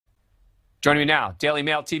Joining me now, Daily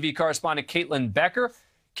Mail TV correspondent Caitlyn Becker.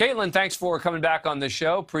 Caitlyn, thanks for coming back on the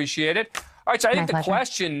show. Appreciate it. All right, so I think the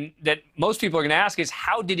question that most people are going to ask is,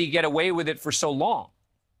 how did he get away with it for so long?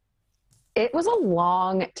 It was a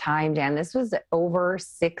long time, Dan. This was over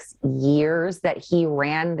 6 years that he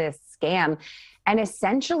ran this scam. And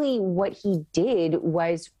essentially what he did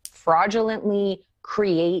was fraudulently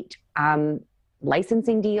create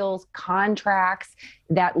licensing deals, contracts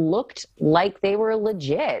that looked like they were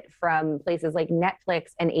legit from places like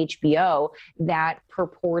Netflix and HBO that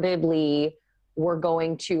purportedly were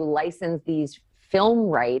going to license these film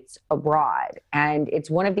rights abroad. And it's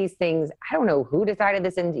one of these things, I don't know who decided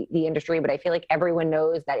this in the industry, but I feel like everyone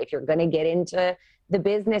knows that if you're going to get into the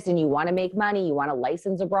business and you want to make money, you want to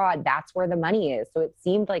license abroad, that's where the money is. So it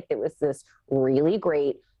seemed like there was this really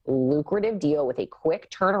great lucrative deal with a quick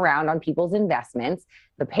turnaround on people's investments.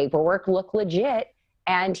 The paperwork looked legit,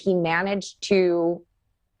 and he managed to,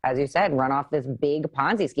 as you said, run off this big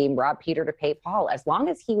Ponzi scheme, rob Peter to pay Paul. As long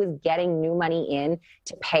as he was getting new money in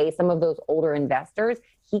to pay some of those older investors,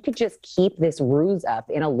 he could just keep this ruse up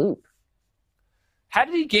in a loop. How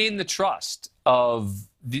did he gain the trust of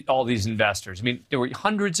all these investors? I mean, there were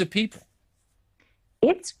hundreds of people.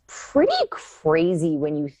 It's pretty crazy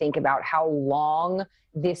when you think about how long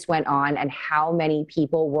this went on and how many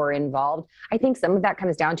people were involved. I think some of that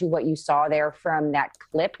comes down to what you saw there from that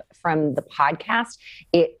clip from the podcast.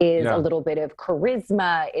 It is a little bit of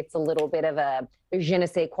charisma. It's a little bit of a je ne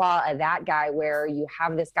sais quoi, that guy, where you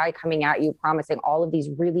have this guy coming at you promising all of these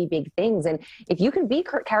really big things. And if you can be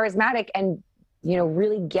charismatic and, you know,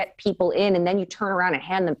 really get people in, and then you turn around and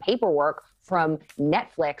hand them paperwork from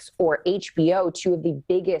Netflix or HBO, two of the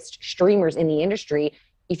biggest streamers in the industry,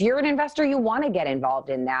 if you're an investor, you want to get involved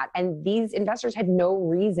in that. And these investors had no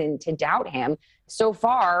reason to doubt him. So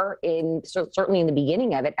far, certainly in the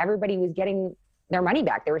beginning of it, everybody was getting their money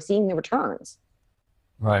back. They were seeing the returns.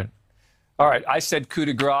 Right. All right. I said coup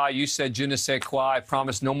de grace. You said je ne sais quoi. I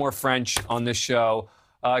promise no more French on this show.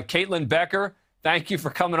 Caitlyn Becker, thank you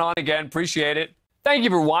for coming on again. Appreciate it. Thank you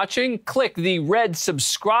for watching. Click the red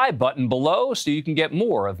subscribe button below so you can get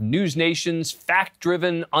more of NewsNation's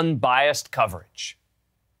fact-driven, unbiased coverage.